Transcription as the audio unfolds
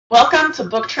Welcome to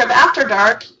Booktrib After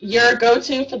Dark, your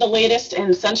go-to for the latest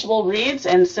in sensual reads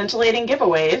and scintillating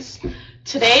giveaways.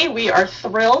 Today, we are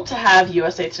thrilled to have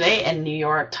USA Today and New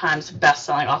York Times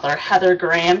bestselling author Heather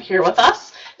Graham here with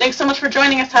us. Thanks so much for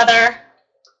joining us, Heather.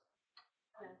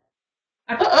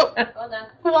 Hold on.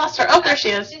 We lost her. Oh, there she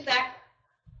is. She's back.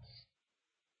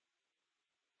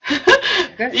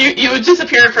 You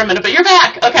disappeared for a minute, but you're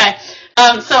back. Okay.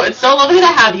 So it's so lovely to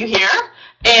have you here.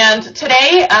 And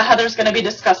today, Heather's going to be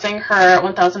discussing her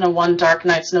 1001 Dark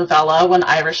Nights novella, When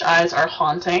Irish Eyes Are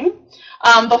Haunting.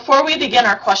 Before we begin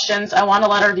our questions, I want to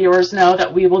let our viewers know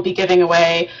that we will be giving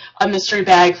away a mystery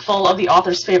bag full of the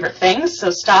author's favorite things,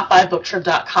 so stop by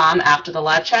booktrib.com after the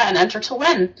live chat and enter to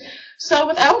win. So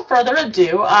without further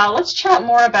ado, let's chat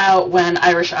more about When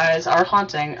Irish Eyes Are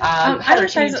Haunting. Heather,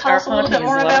 can you tell us a little bit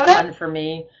more about it? Fun for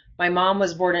me. My mom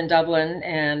was born in Dublin,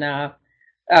 and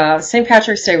St.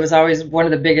 Patrick's Day was always one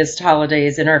of the biggest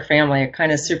holidays in our family. It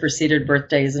kind of superseded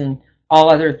birthdays and all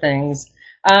other things.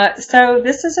 So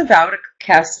this is about a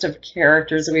cast of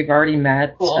characters that we've already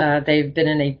met. Cool. They've been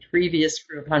in a previous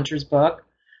Crew of Hunters book.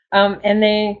 And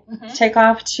they take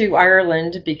off to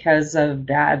Ireland because of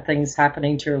bad things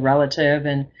happening to a relative.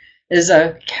 And is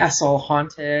a castle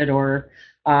haunted, or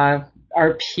are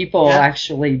people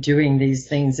actually doing these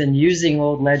things and using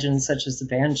old legends such as the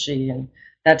Banshee and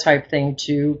that type of thing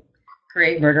to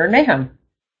create murder and mayhem?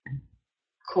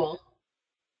 Cool.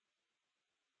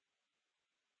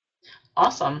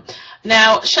 Awesome.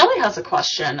 Now, Shelley has a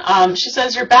question. She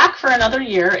says, you're back for another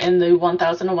year in the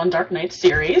 1001 Dark Nights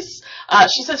series.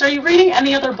 She says, are you reading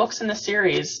any other books in the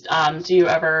series? Do you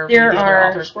ever read the other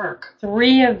author's work?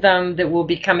 3 of them that will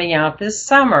be coming out this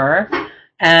summer.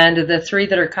 And the 3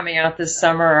 that are coming out this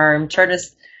summer are, I'm trying to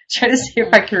see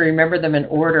if I can remember them in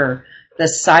order. The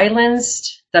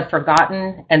Silenced, the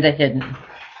Forgotten, and the Hidden.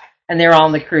 And they're all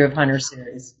in the Crew of Hunters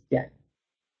series. Yeah.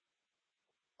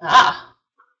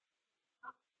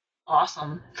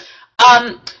 Awesome.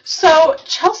 So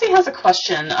Chelsea has a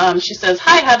question. She says,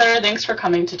 hi, Heather. Thanks for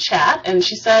coming to chat. And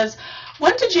she says,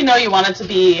 when did you know you wanted to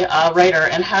be a writer,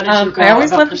 and how did you go I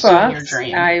always about loved pursuing your books.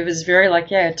 dream? I was very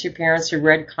lucky. I had 2 parents who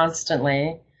read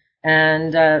constantly.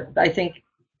 And I think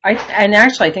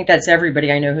that's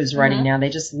everybody I know who's writing now. They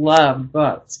just love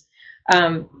books.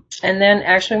 And then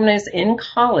actually when I was in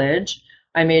college,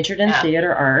 I majored in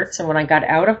theater arts. And when I got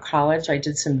out of college, I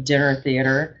did some dinner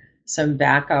theater, some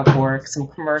backup work, some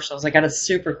commercials. I got a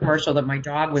super commercial that my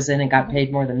dog was in and got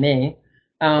paid more than me.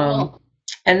 And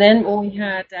then when we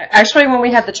had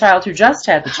the child who just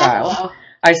had the child,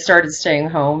 I started staying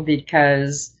home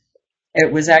because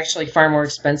it was actually far more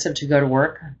expensive to go to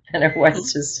work than it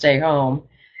was to stay home.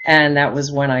 And that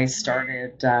was when I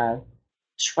started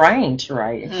trying to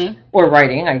write, or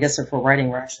writing. I guess if we're writing,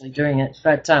 we're actually doing it,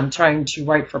 but trying to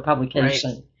write for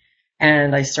publication. Right.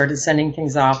 And I started sending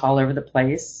things off all over the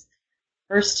place.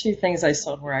 First 2 things I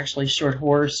sold were actually short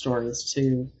horror stories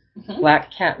to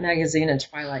Black Cat magazine and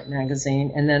Twilight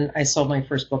magazine, and then I sold my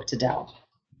first book to Dell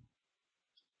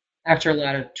after a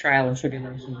lot of trial and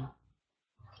tribulation.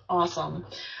 Awesome.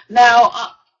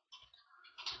 Now,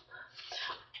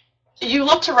 you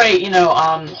love to write,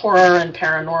 horror and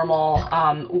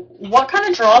paranormal. What kind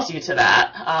of draws you to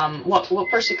that? What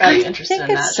first got you interested in that? I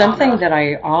think it's something that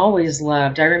I always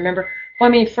loved. I remember,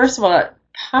 first of all,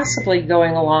 possibly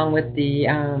going along with the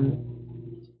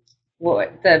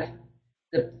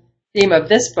theme of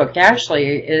this book actually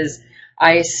is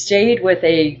I stayed with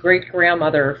a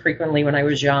great-grandmother frequently when I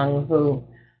was young who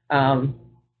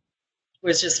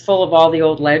was just full of all the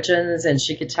old legends, and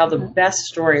she could tell the best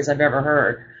stories I've ever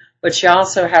heard. But she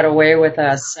also had a way with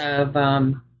us of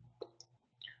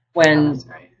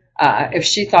if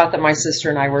she thought that my sister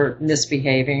and I were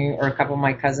misbehaving, or a couple of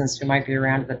my cousins who might be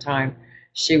around at the time,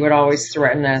 she would always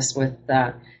threaten us with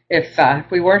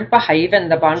if we weren't behaving,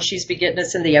 the Banshees be getting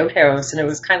us in the outhouse. And it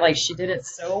was kind of like she did it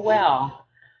so well.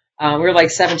 We were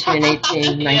like 17 and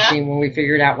 18, 19 when we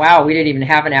figured out, wow, we didn't even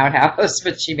have an outhouse,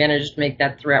 but she managed to make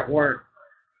that threat work.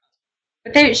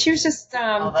 But she was just,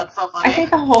 that's so funny. I think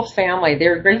the whole family, they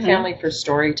were a great family for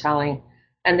storytelling,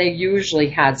 and they usually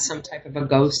had some type of a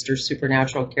ghost or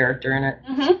supernatural character in it.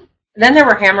 And then there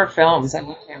were Hammer films. I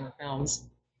love Hammer films.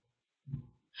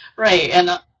 Right, and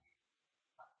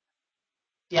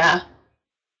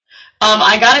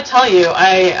I gotta tell you,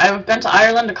 I've been to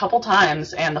Ireland a couple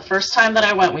times, and the first time that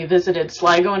I went, we visited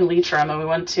Sligo and Leitrim, and we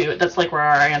went that's like where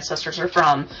our ancestors are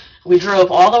from. We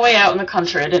drove all the way out in the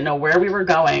country. I didn't know where we were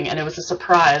going, and it was a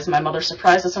surprise. My mother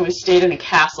surprised us, and we stayed in a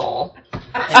castle,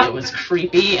 and it was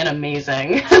creepy and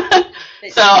amazing.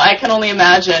 So I can only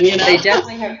imagine, They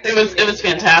definitely have. It was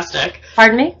fantastic.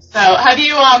 Pardon me? So have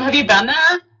you been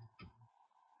there?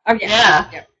 Oh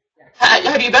yeah.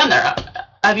 Have you been there?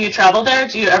 Have you traveled there?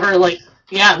 Do you ever like?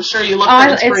 Yeah, I'm sure you look for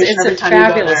inspiration every time you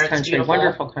go there. It's a fabulous country,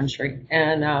 wonderful country,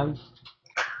 and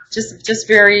just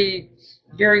very,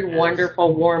 very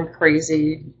wonderful, warm,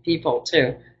 crazy people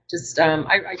too. Just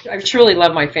I truly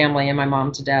love my family and my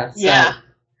mom to death. So yeah,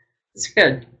 it's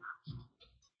good.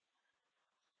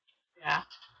 Yeah,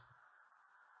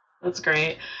 that's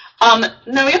great.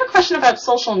 Now we have a question about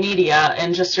social media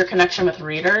and just your connection with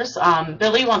readers.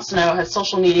 Billy wants to know, has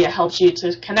social media helped you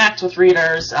to connect with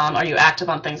readers? Are you active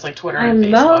on things like Twitter and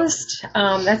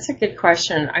Facebook? That's a good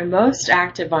question. I'm most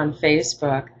active on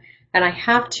Facebook, and I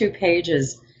have 2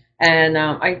 pages. And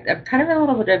I'm kind of in a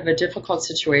little bit of a difficult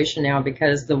situation now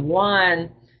because the one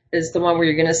is the one where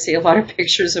you're going to see a lot of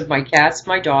pictures of my cats,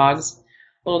 my dogs,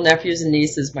 little nephews and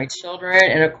nieces, my children,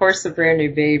 and of course the brand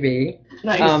new baby.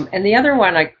 Nice. And the other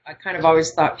one, I kind of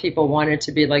always thought people wanted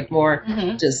to be like more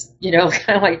just,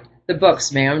 kind of like the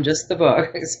books, ma'am, just the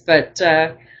books. But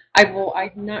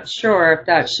I'm not sure if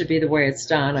that should be the way it's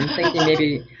done. I'm thinking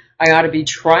maybe I ought to be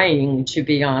trying to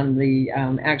be on the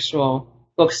actual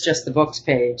books, just the books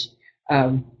page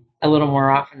a little more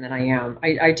often than I am.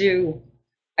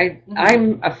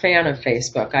 I'm a fan of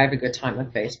Facebook. I have a good time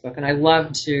with Facebook, and I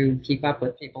love to keep up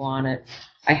with people on it.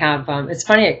 I have, it's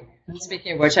funny,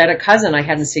 speaking of which, I had a cousin I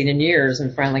hadn't seen in years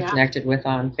and finally connected with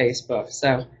on Facebook. So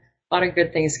a lot of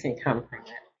good things can come from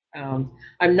it.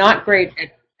 I'm not great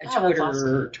at Twitter.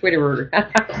 Awesome. Twitterer.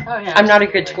 I'm not a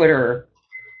good Twitterer.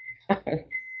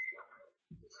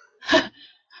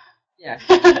 Yeah.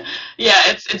 Yeah,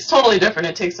 it's totally different.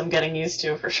 It takes some getting used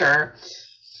to, for sure.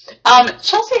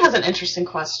 Chelsea has an interesting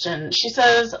question. She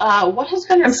says, what has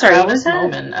been your proudest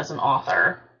moment as an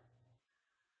author?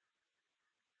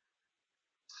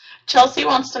 Chelsea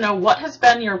wants to know, what has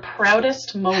been your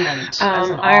proudest moment as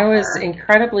an author? I was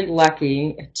incredibly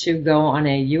lucky to go on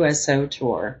a USO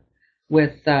tour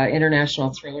with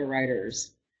international thriller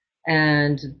writers.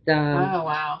 And oh,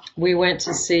 wow. We went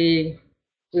to see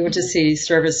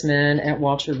servicemen at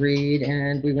Walter Reed,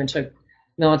 and we went to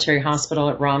military hospital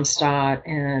at Ramstadt,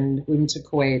 and we went to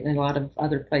Kuwait and a lot of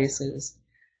other places.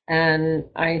 And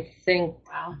I think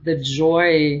the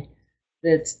joy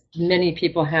that many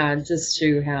people had just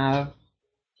to have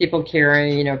people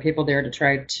caring, people there to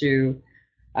try to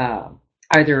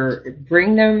either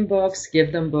bring them books,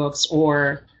 give them books,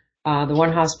 or the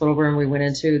one hospital room we went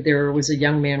into, there was a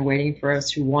young man waiting for us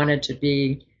who wanted to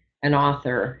be an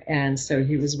author, and so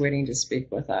he was waiting to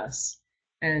speak with us.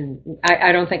 And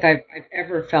I don't think I've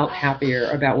ever felt happier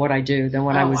about what I do than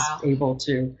when I was able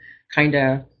to kind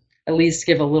of at least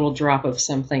give a little drop of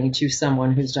something to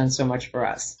someone who's done so much for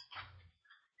us.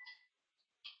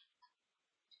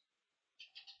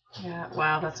 Yeah,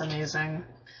 wow, that's amazing.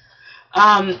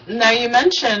 Now you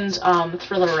mentioned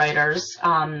thriller writers,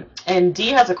 and Dee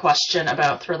has a question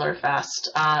about Thriller Fest.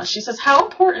 She says, how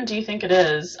important do you think it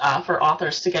is for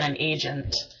authors to get an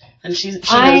agent? And she knows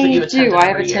that you attend. I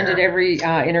have attended every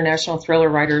International Thriller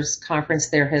Writers Conference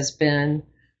there has been.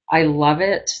 I love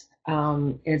it.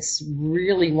 It's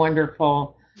really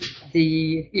wonderful.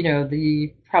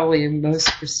 The probably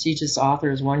most prestigious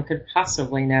authors one could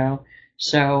possibly know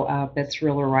show up at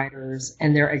Thriller Writers,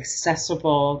 and they're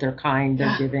accessible, they're kind,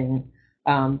 they're giving,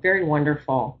 very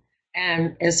wonderful.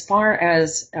 And as far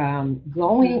as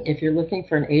going, if you're looking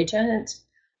for an agent,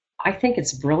 I think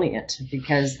it's brilliant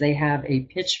because they have a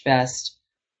pitch fest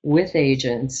with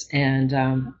agents, and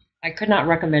I could not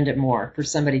recommend it more for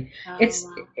somebody.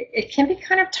 It can be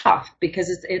kind of tough because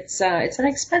it's an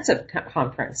expensive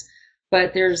conference,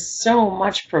 but there's so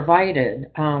much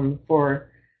provided for.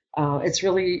 It's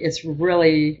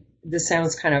really. This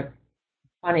sounds kind of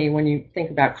funny when you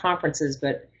think about conferences,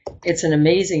 but it's an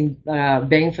amazing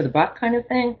bang for the buck kind of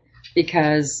thing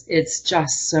because it's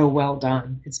just so well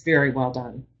done. It's very well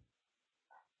done.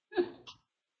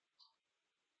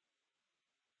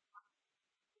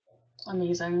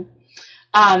 Amazing.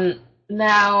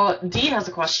 Now, Dee has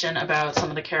a question about some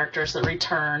of the characters that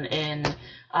return in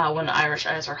When Irish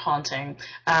Eyes Are Haunting.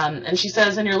 And she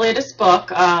says, in your latest book,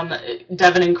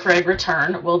 Devon and Craig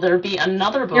return. Will there be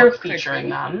another book featuring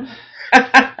them?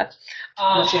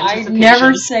 I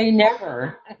never say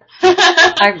never.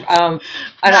 And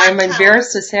I'm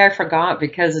embarrassed to say I forgot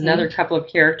because another couple of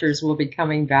characters will be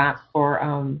coming back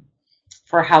for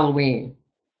Halloween.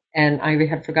 And I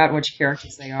have forgotten which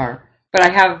characters they are. But I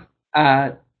have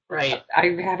I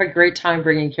have a great time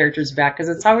bringing characters back because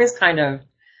it's always kind of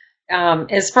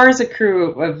as far as a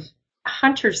crew of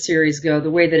Hunter series go,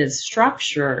 the way that it's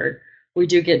structured, we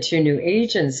do get 2 new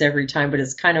agents every time, but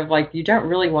it's kind of like you don't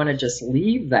really want to just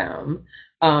leave them.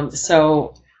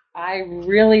 So I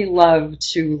really love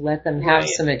to let them have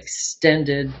some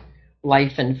extended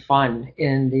life and fun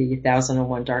in the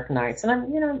 1001 Dark Nights,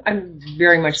 and I'm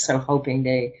very much so hoping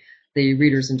the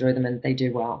readers enjoy them and they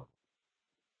do well.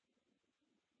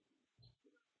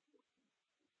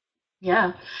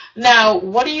 Yeah. Now,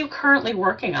 what are you currently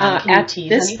working on? Can you At tease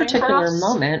this anything for particular us?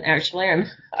 moment, actually,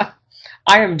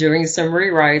 I am doing some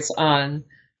rewrites on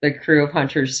the Crew of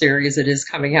Hunters series. It is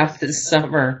coming out this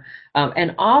summer,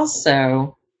 and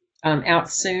also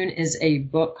out soon is a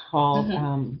book called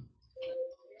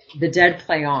The Dead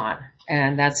Play On,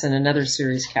 and that's in another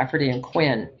series, Cafferty and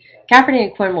Quinn. Cafferty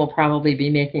and Quinn will probably be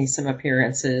making some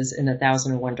appearances in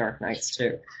 1001 Dark Nights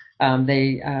too.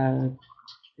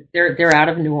 They're out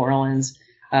of New Orleans.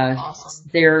 Awesome.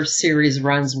 Their series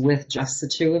runs with just the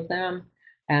two of them,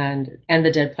 and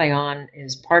The Dead Play On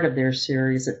is part of their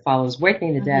series. It follows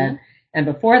Waking the Dead, and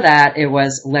before that it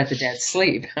was Let the Dead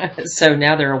Sleep. So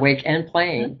now they're awake and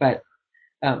playing, but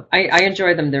I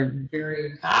enjoy them. They're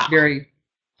very, very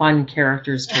fun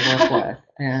characters to work with,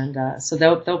 and so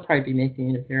they'll probably be making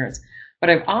an appearance. But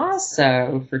I've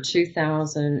also, for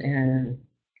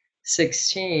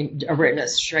 2016, written a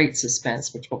straight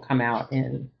suspense, which will come out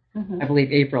in, I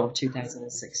believe, April of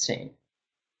 2016.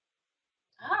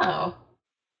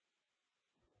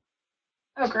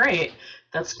 Oh, great.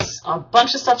 That's a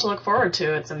bunch of stuff to look forward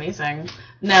to. It's amazing.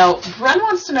 Now, Bren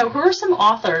wants to know, who are some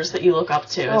authors that you look up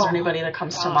to? Is there anybody that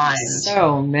comes to mind?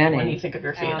 So many. When you think of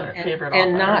your favorite author?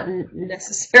 And not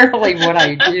necessarily what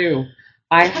I do.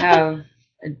 I have,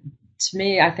 to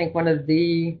me, I think one of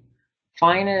the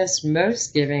finest,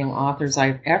 most giving authors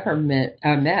I've ever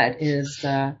met is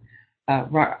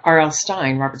R.L.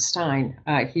 Stine, Robert Stein.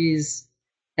 He's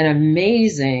an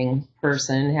amazing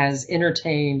person, has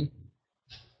entertained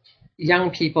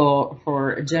young people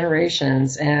for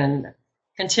generations and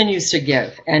continues to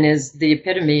give, and is the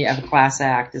epitome of a class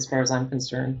act as far as I'm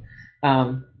concerned.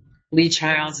 Lee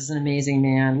Childs is an amazing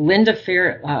man. Linda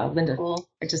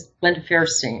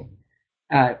Fairstein,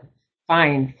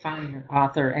 fine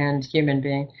author and human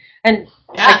being. And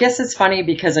I guess it's funny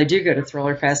because I do go to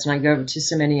Thriller Fest and I go to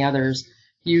so many others.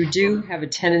 You do have a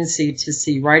tendency to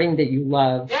see writing that you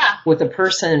love with a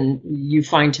person you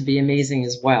find to be amazing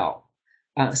as well.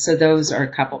 So those are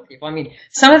a couple people. I mean,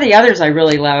 some of the others I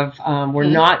really love we're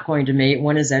not going to meet.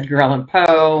 One is Edgar Allan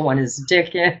Poe, one is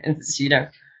Dickens,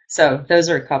 So those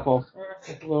are a couple.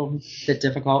 A little bit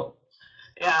difficult.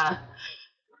 Yeah.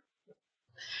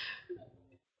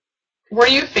 Were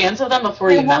you fans of them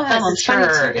before you met them? I'm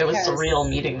sure it was surreal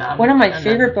meeting them. One of my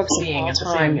favorite books of all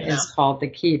time is called The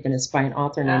Keep, and it's by an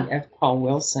author named F. Paul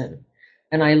Wilson.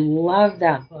 And I love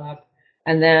that book.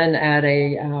 And then at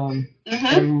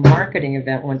a marketing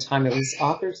event one time, it was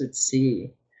Authors at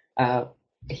Sea.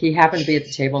 He happened to be at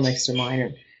the table next to mine,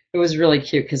 and it was really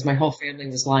cute because my whole family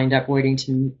was lined up waiting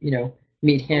to,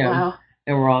 meet him. Wow.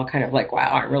 And we're all kind of like,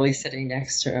 wow, I'm really sitting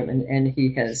next to him. And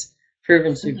he has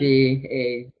proven to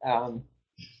be a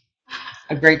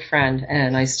great friend,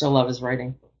 and I still love his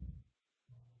writing.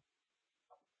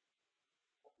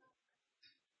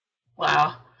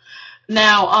 Wow.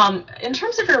 Now, in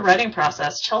terms of your writing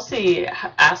process, Chelsea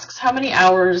asks, how many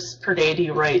hours per day do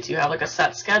you write? Do you have like a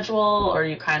set schedule, or are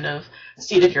you kind of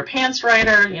seat of your pants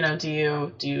writer? Do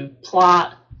you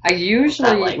plot? I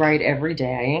usually write every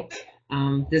day.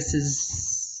 This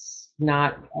is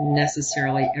not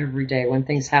necessarily every day. When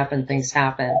things happen,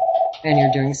 and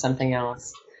you're doing something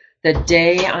else. The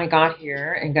day I got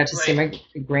here and got to see my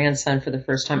grandson for the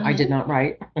first time, I did not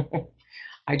write. But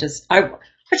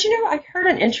I heard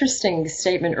an interesting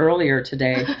statement earlier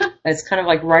today. It's kind of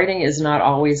like writing is not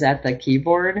always at the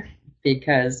keyboard,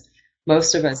 because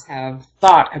most of us have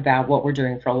thought about what we're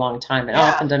doing for a long time and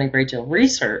often done a great deal of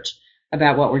research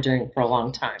about what we're doing for a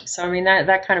long time. So, I mean,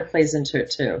 that kind of plays into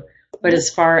it too. But as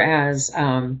far as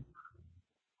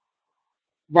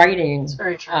writing,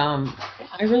 I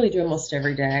really do almost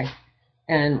every day.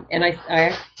 And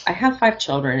I have 5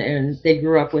 children, and they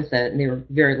grew up with it, and they were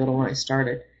very little when I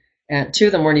started. And 2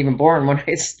 of them weren't even born when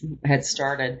I had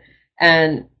started.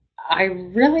 And I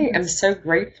really am so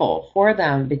grateful for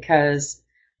them, because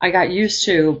I got used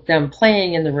to them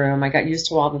playing in the room. I got used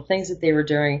to all the things that they were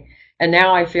doing. And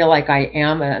now I feel like I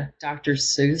am a Dr.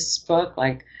 Seuss book.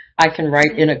 Like, I can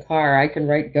write in a car. I can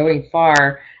write going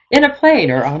far in a plane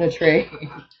or on a train.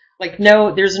 Like,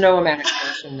 there's no amount of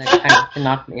emotion that kind of can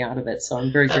knock me out of it. So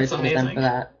I'm very grateful to them for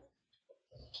that.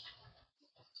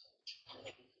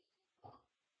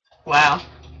 Wow.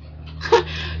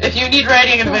 If you need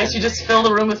writing advice, you just fill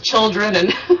the room with children,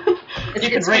 and you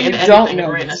can write in anything. Don't know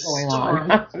what's going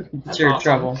on. It's your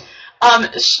trouble.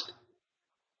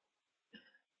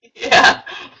 Yeah.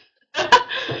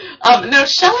 No,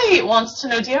 Shelley wants to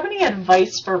know, do you have any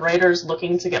advice for writers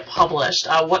looking to get published?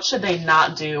 What should they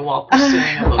not do while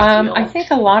pursuing a book deal? I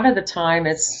think a lot of the time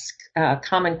it's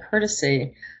common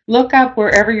courtesy. Look up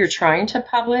wherever you're trying to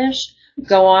publish.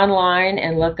 Go online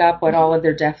and look up what all of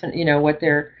their what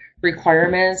their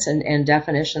requirements and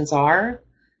definitions are.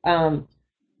 A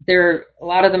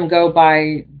lot of them go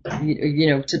by,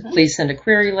 to please send a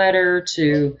query letter,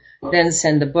 to then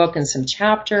send the book and some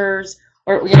chapters,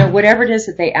 or whatever it is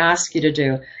that they ask you to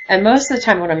do. And most of the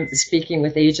time when I'm speaking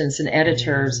with agents and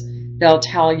editors, they'll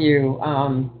tell you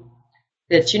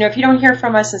that if you don't hear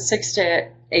from us in 6 to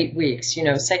 8 weeks,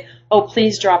 say, oh,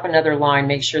 please drop another line,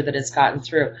 make sure that it's gotten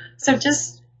through. So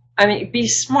be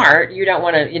smart. You don't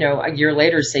want to a year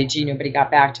later say, gee, nobody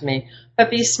got back to me, but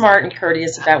be smart and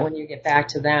courteous about when you get back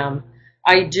to them.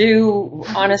 I do,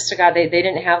 honest to God, they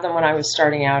didn't have them when I was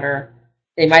starting out, or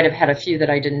they might have had a few that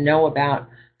I didn't know about.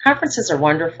 Conferences are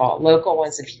wonderful, local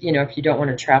ones if you don't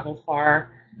want to travel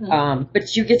far.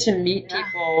 But you get to meet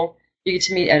people, you get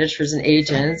to meet editors and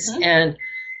agents, and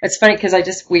it's funny because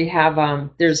we have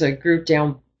there's a group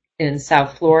down in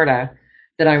South Florida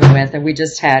that I'm with, and we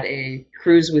just had a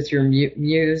cruise with your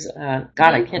muse. God,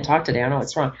 I can't talk today. I know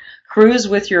what's wrong. Cruise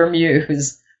with your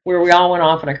muse, where we all went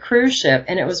off on a cruise ship,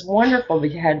 and it was wonderful.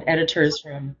 We had editors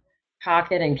from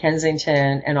Pocket and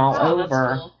Kensington and all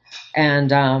over, cool.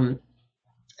 And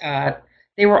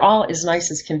they were all as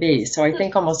nice as can be. So I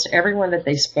think almost everyone that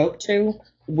they spoke to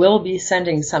will be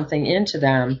sending something into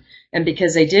them, and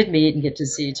because they did meet and get to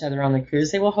see each other on the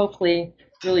cruise, they will hopefully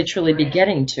really truly be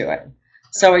getting to it.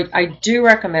 So I do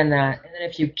recommend that. And then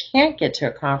if you can't get to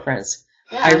a conference,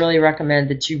 I really recommend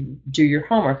that you do your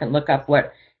homework and look up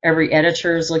what every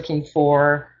editor is looking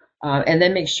for, and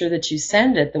then make sure that you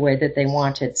send it the way that they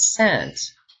want it sent.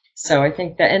 So I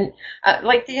think that, and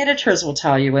like the editors will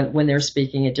tell you when they're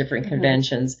speaking at different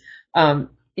conventions,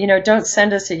 don't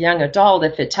send us a young adult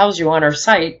if it tells you on our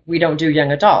site we don't do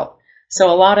young adult. So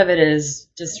a lot of it is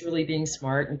just really being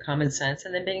smart and common sense,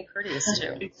 and then being courteous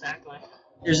too. Exactly.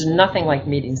 There's nothing like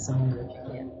meeting someone if you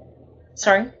can.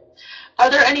 Sorry? Are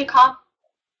there any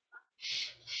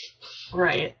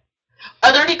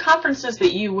Are there any conferences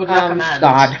that you would recommend?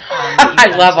 God,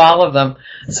 I love all of them.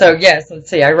 So yes, let's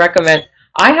see. I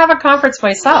have a conference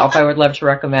myself. I would love to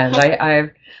recommend.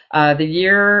 The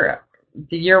year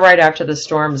right after the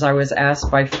storms, I was asked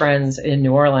by friends in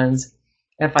New Orleans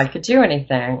if I could do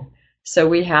anything. So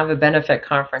we have a benefit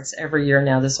conference every year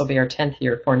now. This will be our 10th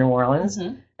year for New Orleans,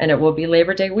 and it will be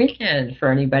Labor Day weekend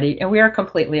for anybody. And we are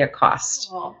completely at cost.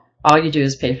 Oh. All you do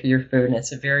is pay for your food, and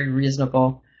it's a very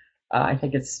reasonable. I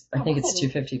think it's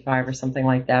 $255 or something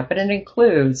like that. But it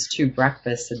includes 2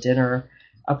 breakfasts, a dinner,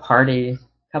 a party, a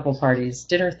couple parties,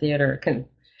 dinner theater,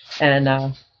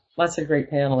 and lots of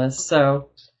great panelists. So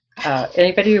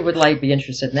anybody who would be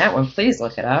interested in that one, please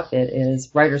look it up. It is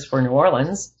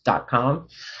writersforneworleans.com.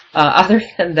 Other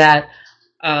than that,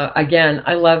 again,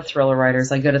 I love thriller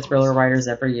writers. I go to thriller writers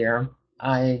every year.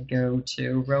 I go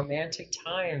to Romantic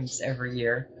Times every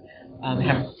year.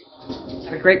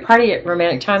 Have a great party at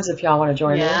Romantic Times if y'all want to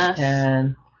join me.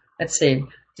 And let's see,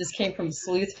 just came from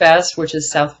Sleuth Fest, which is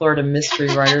South Florida mystery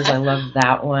writers. I love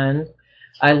that one.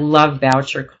 I love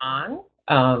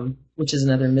VoucherCon, which is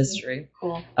another mystery.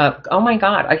 Cool. Oh my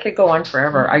God, I could go on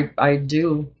forever. I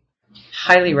do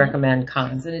highly recommend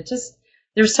cons, and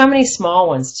there's so many small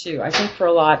ones too. I think for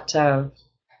a lot of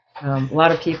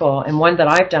people, and one that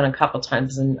I've done a couple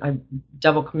times, and I'm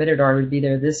double committed, or I would be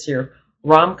there this year.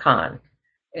 RomCon.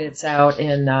 It's out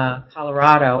in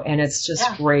Colorado, and it's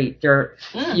just great.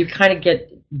 You kind of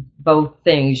get both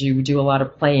things. You do a lot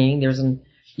of playing.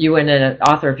 You and an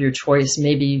author of your choice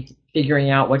maybe figuring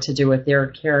out what to do with their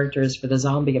characters for the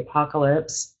zombie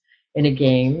apocalypse in a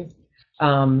game.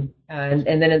 And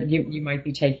then you might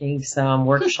be taking some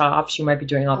workshops. You might be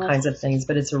doing all kinds of things,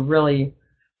 but it's a really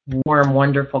warm,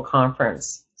 wonderful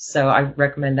conference. So I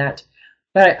recommend that.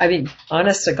 But I mean,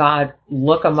 honest to God,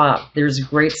 look them up. There's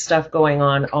great stuff going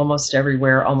on almost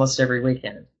everywhere, almost every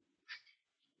weekend.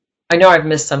 I know I've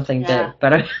missed something big,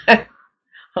 but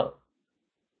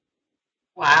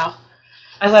wow.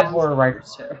 I love horror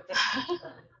writers too.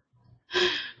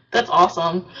 That's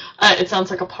awesome. It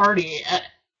sounds like a party.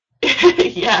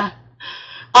 Yeah.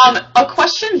 A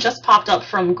question just popped up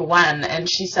from Gwen, and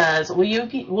she says, "Will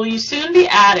you soon be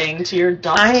adding to your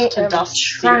Dust to Dust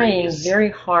trying series?" very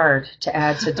hard to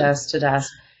add to Dust to Dust,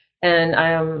 and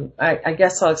I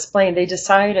guess I'll explain. They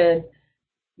decided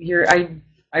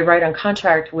I write on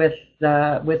contract with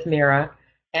Mira,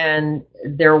 and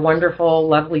they're wonderful,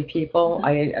 lovely people.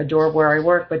 I adore where I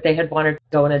work, but they had wanted to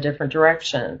go in a different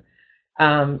direction.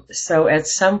 So at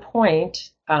some point,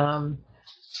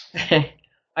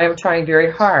 I'm trying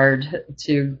very hard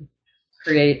to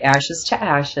create Ashes to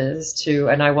Ashes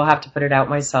and I will have to put it out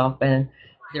myself and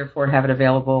therefore have it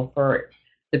available for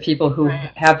the people who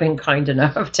have been kind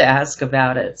enough to ask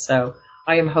about it. So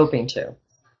I am hoping to.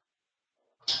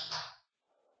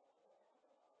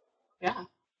 Yeah.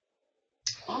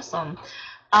 Awesome.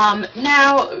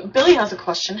 Now, Billy has a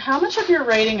question. How much of your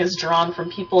writing is drawn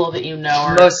from people that you know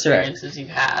or Most experiences you've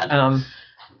had?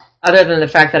 Other than the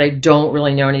fact that I don't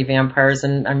really know any vampires,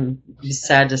 and I'm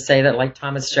sad to say that like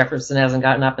Thomas Jefferson hasn't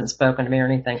gotten up and spoken to me or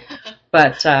anything.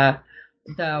 But I'm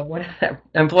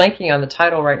blanking on the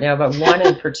title right now, but one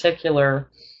in particular,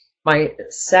 my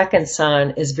second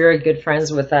son is very good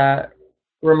friends with a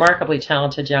remarkably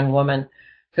talented young woman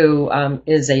who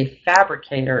is a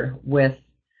fabricator with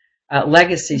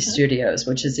Legacy Studios,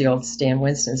 which is the old Stan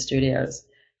Winston Studios.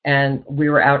 And we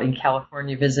were out in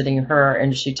California visiting her,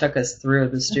 and she took us through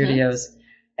the studios.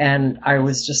 And I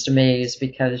was just amazed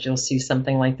because you'll see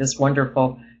something like this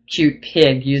wonderful, cute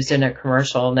pig used in a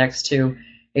commercial next to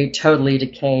a totally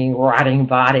decaying, rotting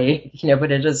body.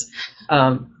 But it is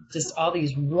just all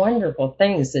these wonderful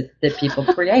things that people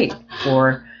create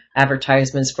for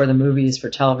advertisements, for the movies, for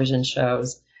television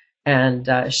shows. And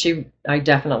I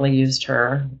definitely used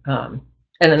her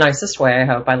in the nicest way, I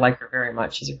hope. I like her very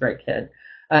much. She's a great kid.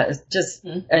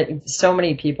 So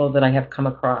many people that I have come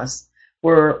across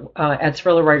were at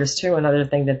Thriller Writers too. Another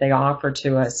thing that they offer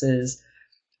to us is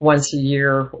once a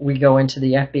year we go into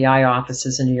the FBI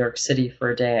offices in New York City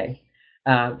for a day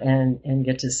and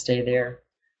get to stay there.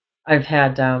 I've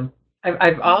had I've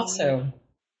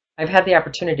had the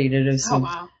opportunity to do some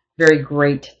very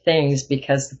great things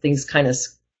because things kind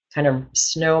of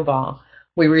snowball.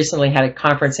 We recently had a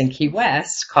conference in Key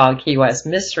West called Key West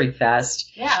Mystery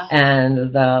Fest. Yeah.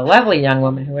 And the lovely young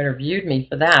woman who interviewed me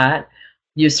for that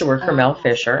used to work for Mel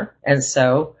Fisher. And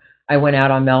so I went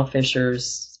out on Mel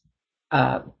Fisher's,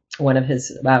 one of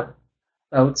his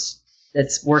boats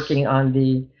that's working on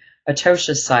the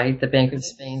Atocha site, the Bank of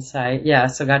Spain site. Yeah,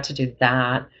 so I got to do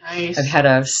that. Nice. I've had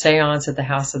a seance at the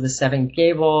House of the Seven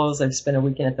Gables. I've spent a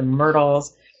weekend at the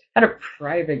Myrtles. Had a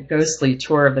private ghostly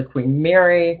tour of the Queen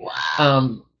Mary.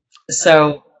 Wow.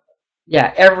 So,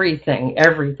 yeah, everything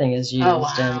is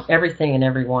used, and everything and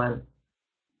everyone.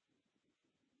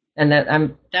 And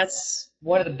that's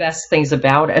one of the best things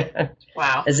about it.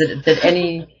 Wow. Is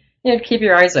that keep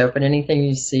your eyes open. Anything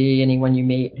you see, anyone you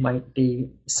meet might be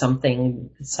someone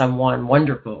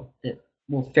wonderful that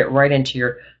will fit right into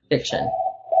your fiction.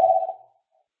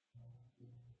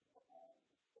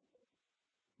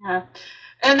 Yeah.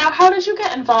 And now, how did you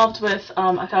get involved with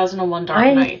 1001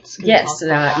 Dark Nights? Yes,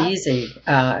 easy.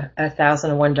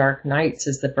 1001 Dark Nights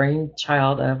is the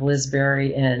brainchild of Liz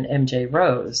Berry and MJ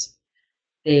Rose.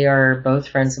 They are both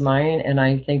friends of mine, and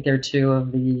I think they're two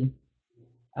of the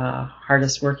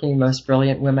hardest working, most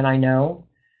brilliant women I know.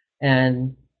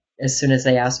 And as soon as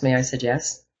they asked me, I said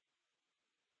yes.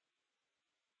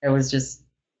 It was just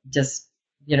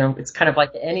it's kind of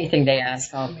like anything they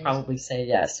ask, I'll probably say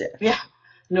yes. Yeah.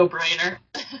 No brainer.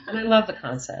 And I love the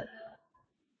concept.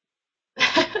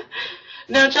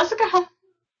 No, Jessica.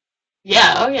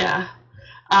 Yeah. Oh, yeah.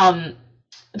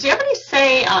 Do you have any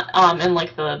say in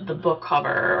like the book cover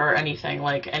or anything,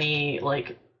 like any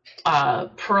like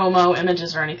promo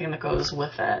images or anything that goes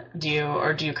with it? Do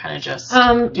you kind of just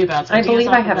do bounce ideas? I believe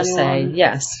I have a say.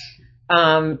 Yes.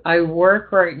 I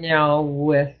work right now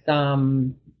with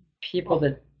people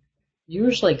that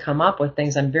usually come up with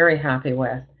things I'm very happy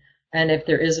with. And if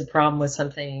there is a problem with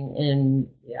something,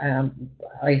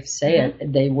 I say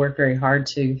it, they work very hard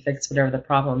to fix whatever the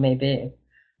problem may be.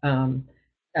 In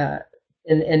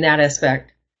that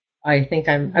aspect, I think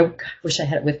I wish I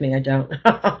had it with me. I don't.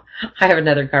 I have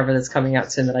another cover that's coming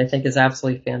out soon that I think is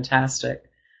absolutely fantastic.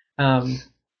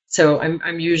 So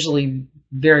I'm usually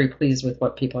very pleased with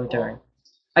what people are doing.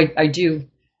 I do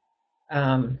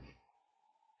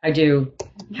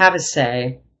have a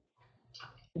say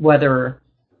whether.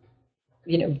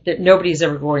 That nobody's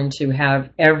ever going to have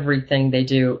everything they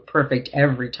do perfect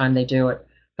every time they do it,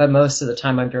 but most of the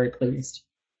time I'm very pleased.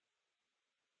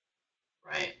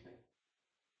 Right.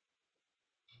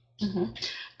 Mm-hmm.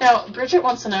 Now, Bridget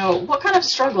wants to know, what kind of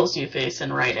struggles do you face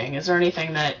in writing? Is there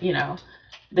anything that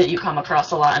that you come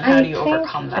across a lot, and how do you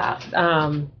overcome that?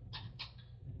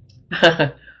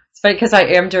 It's funny because I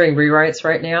am doing rewrites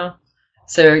right now,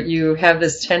 so you have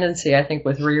this tendency, I think,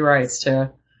 with rewrites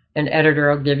to. An editor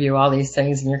will give you all these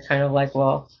things, and you're kind of like,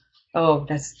 well, I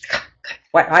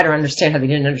don't understand how they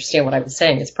didn't understand what I was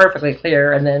saying. It's perfectly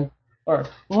clear. And then, well,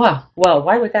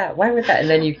 why would that? Why would that? And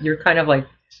then you're kind of like,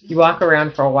 you walk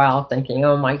around for a while thinking,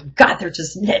 oh my God, they're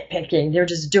just nitpicking. They're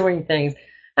just doing things.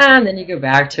 And then you go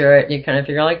back to it and you kind of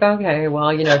figure like, okay, well,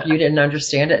 if you didn't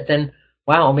understand it, then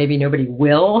wow, maybe nobody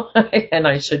will, and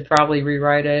I should probably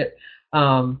rewrite it.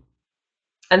 Um,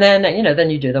 and then, then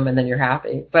you do them and then you're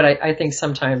happy. But I think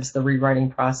sometimes the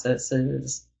rewriting process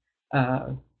is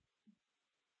uh,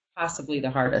 possibly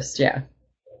the hardest. Yeah.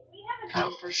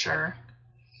 Oh, for sure.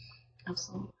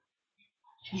 Absolutely.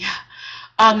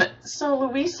 Yeah. So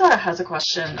Louisa has a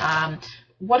question.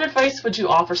 What advice would you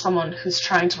offer someone who's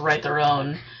trying to write their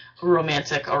own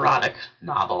romantic erotic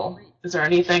novel? Is there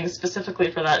anything specifically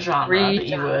for that genre that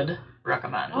you would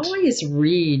recommend? Always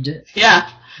read Yeah.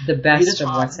 the best of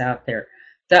what's out there.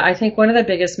 I think one of the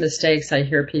biggest mistakes I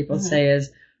hear people say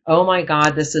is, oh my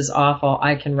God, this is awful.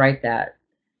 I can write that.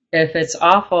 If it's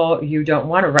awful, you don't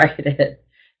want to write it.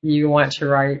 You want to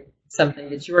write something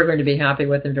that you are going to be happy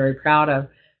with and very proud of.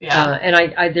 Yeah. And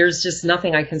I there's just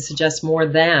nothing I can suggest more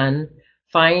than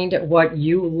find what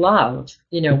you love,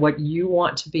 what you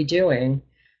want to be doing.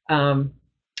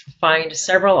 Find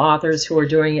several authors who are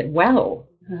doing it well.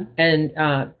 And,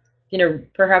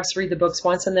 perhaps read the books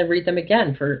once and then read them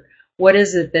again for what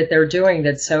is it that they're doing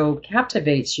that so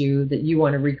captivates you that you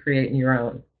want to recreate in your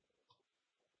own.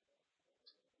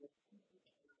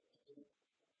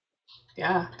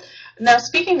 Yeah. Now,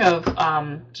 speaking of,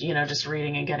 just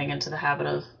reading and getting into the habit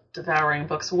of devouring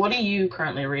books, what are you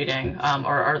currently reading?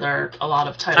 Or are there a lot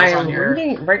of titles on your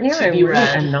right now? I'm reading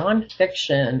a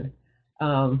nonfiction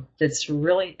that's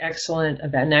really excellent.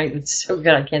 Now it's so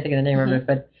good. I can't think of the name of it,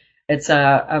 but it's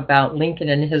about Lincoln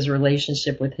and his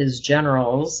relationship with his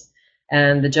generals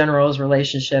and the generals'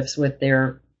 relationships with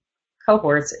their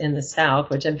cohorts in the South,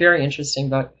 which is a very interesting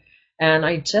book. And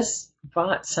I just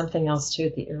bought something else too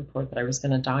at the airport that I was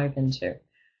going to dive into.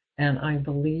 And I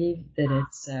believe that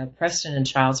it's Preston and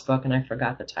Child's book, and I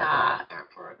forgot the title.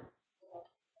 Airport.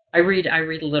 I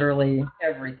read literally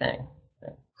everything.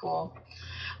 Cool.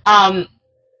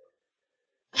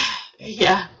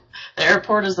 Yeah, the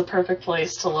airport is the perfect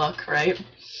place to look, right?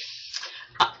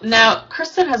 Now,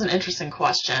 Kristen has an interesting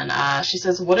question. She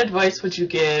says, what advice would you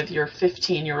give your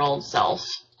 15-year-old self?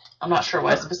 I'm not sure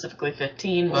why specifically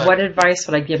 15, but what advice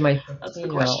would I give my 15-year-old? That's the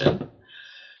question.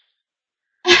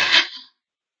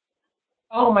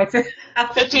 Oh, my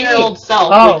 15-year-old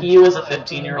self, like you as a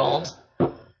 15-year-old.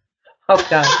 Oh,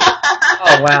 God.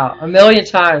 Oh, wow. A million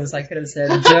times I could have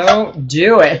said, don't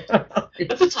do it.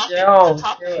 It's a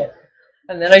tough do it.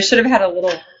 And then I should have had a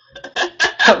little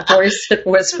voice that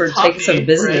whispered, take some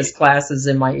business classes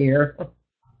in my ear.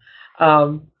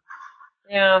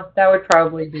 Yeah, that would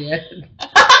probably be it.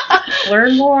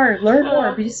 Learn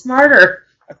more, be smarter.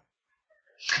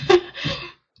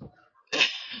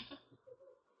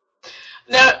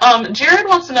 Now, Jared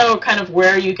wants to know kind of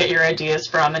where you get your ideas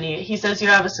from, and he says you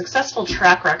have a successful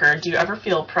track record. Do you ever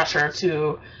feel pressure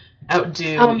to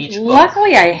outdo each book?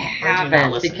 Luckily, I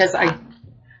haven't, because I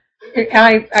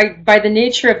by the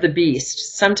nature of the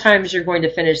beast, sometimes you're going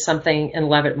to finish something and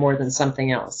love it more than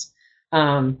something else.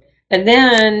 And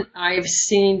then I've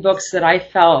seen books that I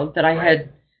felt that I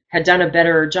had done a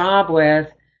better job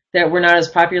with that were not as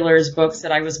popular as books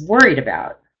that I was worried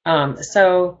about. I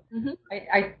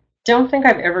don't think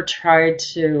I've ever tried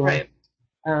to. Right.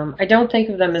 I don't think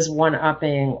of them as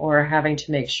one-upping or having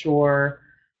to make sure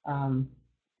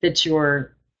that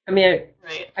you're. I mean,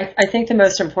 I think the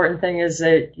most important thing is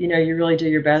that you really do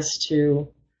your best to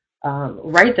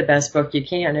write the best book you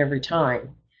can every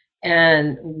time.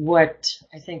 And what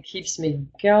I think keeps me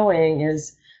going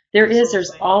is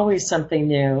there's always something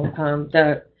new.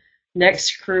 The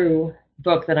next Crew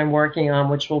book that I'm working on,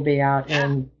 which will be out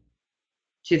in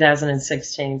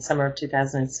 2016, summer of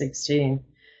 2016,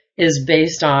 is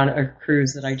based on a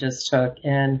cruise that I just took.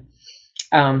 And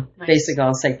basically,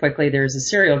 I'll say quickly, there's a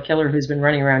serial killer who's been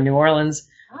running around New Orleans,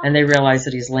 and they realize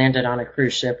that he's landed on a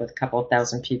cruise ship with a couple of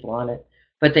thousand people on it,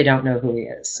 but they don't know who he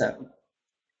is. So,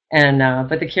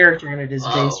 but the character in it is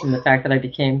based from the fact that I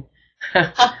became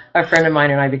a friend of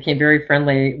mine, and I became very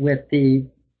friendly with the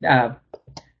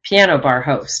piano bar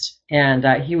host, and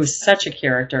he was such a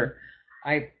character.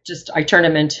 I turned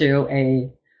him into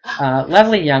a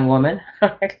lovely young woman,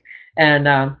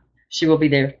 and she will be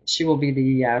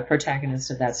the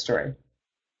protagonist of that story.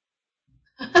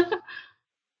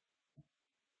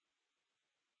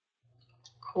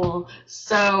 Cool.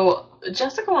 So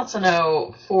Jessica wants to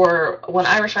know, for When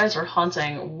Irish Eyes Were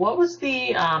Haunting, what was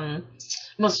the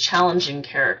most challenging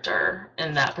character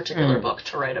in that particular book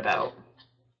to write about?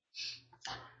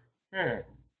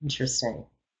 Interesting.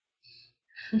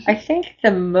 I think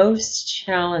the most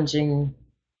challenging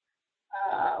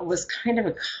was kind of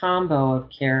a combo of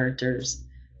characters,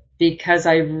 because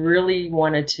I really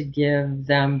wanted to give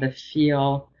them the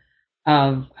feel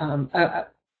of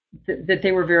that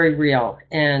they were very real.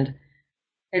 And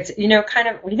it's, kind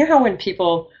of, how when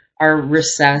people are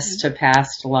recessed to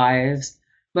past lives,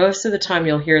 most of the time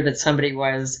you'll hear that somebody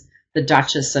was the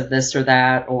Duchess of this or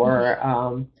that,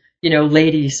 or,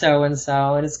 Lady so and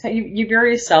so. And it's you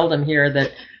very seldom hear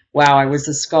that, wow, I was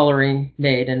a scullery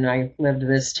maid and I lived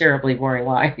this terribly boring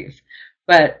life.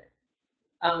 But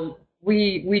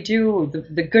we do,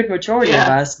 the good majority of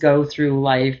us go through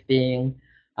life being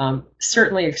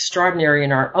certainly extraordinary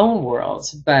in our own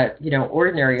worlds, but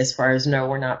ordinary as far as, no,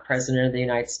 we're not president of the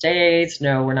United States,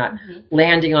 no, we're not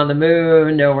landing on the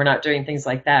moon, no, we're not doing things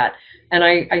like that. And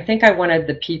I think I wanted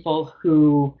the people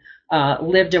who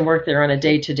lived and worked there on a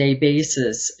day-to-day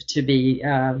basis to be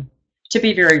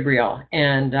very real.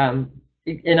 And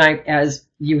I, as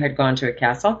you had gone to a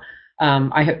castle,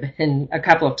 I have been a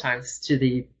couple of times to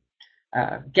the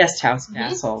guest house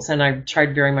castles, and I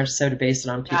tried very much so to base it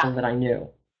on people that I knew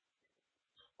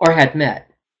or had met.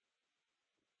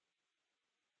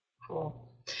 Cool.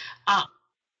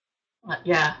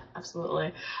 Yeah,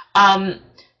 absolutely.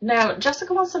 Now,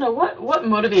 Jessica wants to know what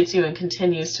motivates you and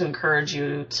continues to encourage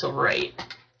you to write.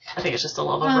 I think it's just a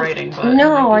love of writing. But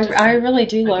no, I really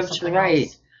do love to write.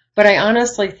 Else. But I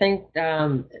honestly think,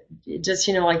 just,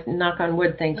 like knock on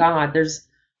wood, thank God, there's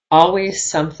always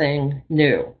something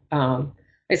new.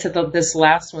 I said this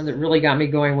last one that really got me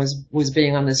going was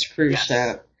being on this cruise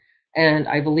ship. And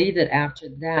I believe that after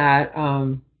that,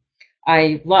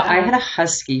 I had a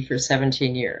husky for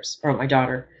 17 years, or my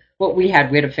daughter. Well, we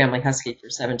had a family husky for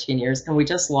 17 years, and we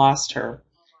just lost her.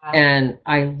 Wow. And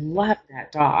I loved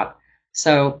that dog.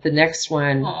 So the next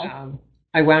one,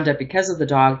 I wound up, because of the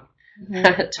dog,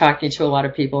 talking to a lot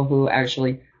of people who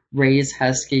actually raise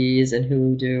huskies and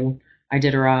who do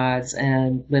Iditarads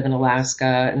and live in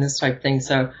Alaska and this type of thing.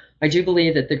 So I do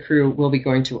believe that the crew will be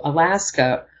going to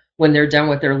Alaska when they're done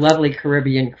with their lovely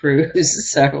Caribbean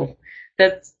cruise. So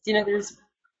that's,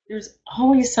 there's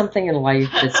always something in life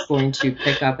that's going to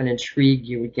pick up and intrigue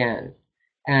you again.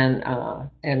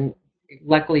 And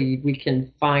luckily we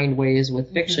can find ways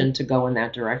with fiction to go in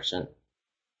that direction.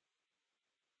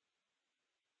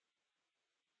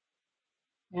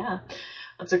 Yeah,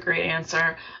 that's a great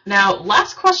answer. Now,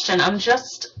 last question. I'm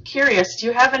just curious, do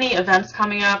you have any events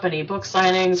coming up, any book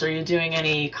signings? Are you doing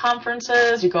any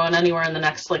conferences? You going anywhere in the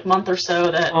next month or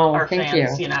so that our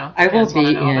fans, I will be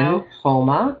in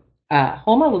Houma,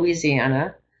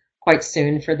 Louisiana, quite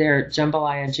soon for their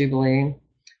Jambalaya Jubilee.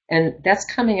 And that's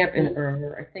coming up in,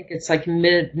 I think it's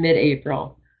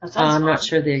mid-April. I'm not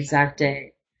sure the exact date.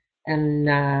 And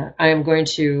I am going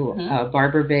to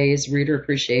Barbara Bay's Reader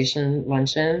Appreciation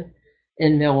Luncheon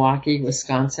in Milwaukee,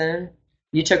 Wisconsin.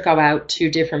 You took about two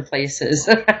different places.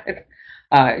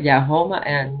 Houma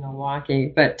and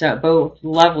Milwaukee, but both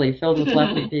lovely, filled with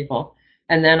lovely people.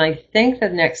 And then I think the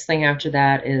next thing after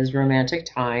that is Romantic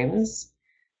Times.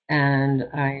 And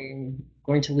I'm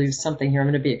going to lose something here. I'm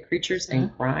going to be at Creatures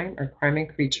and Crime, or Crime and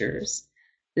Creatures.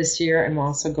 This year I'm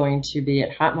also going to be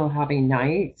at Hot Mojave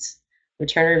Nights. I'm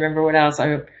trying to remember what else.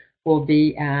 I will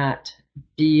be at,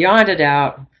 beyond a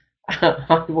doubt,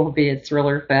 I will be at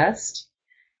Thriller Fest.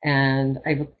 And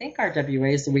I think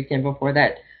RWA is the weekend before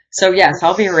that. So yes,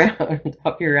 I'll be around.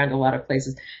 I'll be around a lot of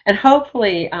places. And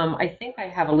hopefully, I think I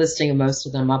have a listing of most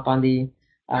of them up on the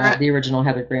original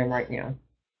Heather Graham right now.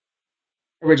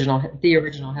 The original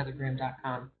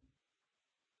HeatherGraham.com.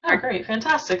 Oh, great.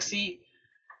 Fantastic. See,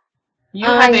 you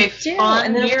have a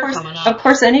fun year coming up. Of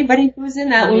course, anybody who's in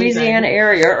that Louisiana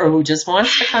area or who just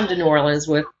wants to come to New Orleans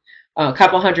with a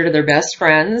couple hundred of their best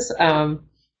friends,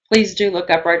 please do look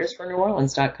up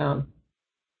writersforneworleans.com.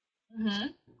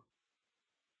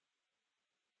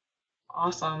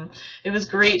 Awesome. It was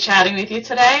great chatting with you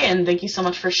today, and thank you so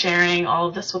much for sharing all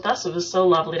of this with us. It was so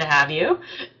lovely to have you.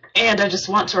 And I just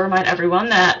want to remind everyone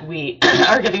that we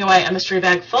are giving away a mystery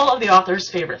bag full of the author's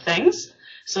favorite things.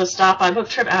 So stop by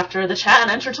Booktrib after the chat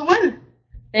and enter to win.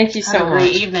 Thank you so much. Have a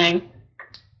great evening.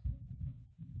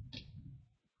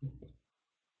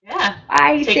 Yeah.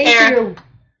 Bye. Take care.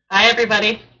 Bye,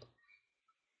 everybody.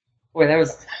 Boy, that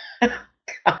was...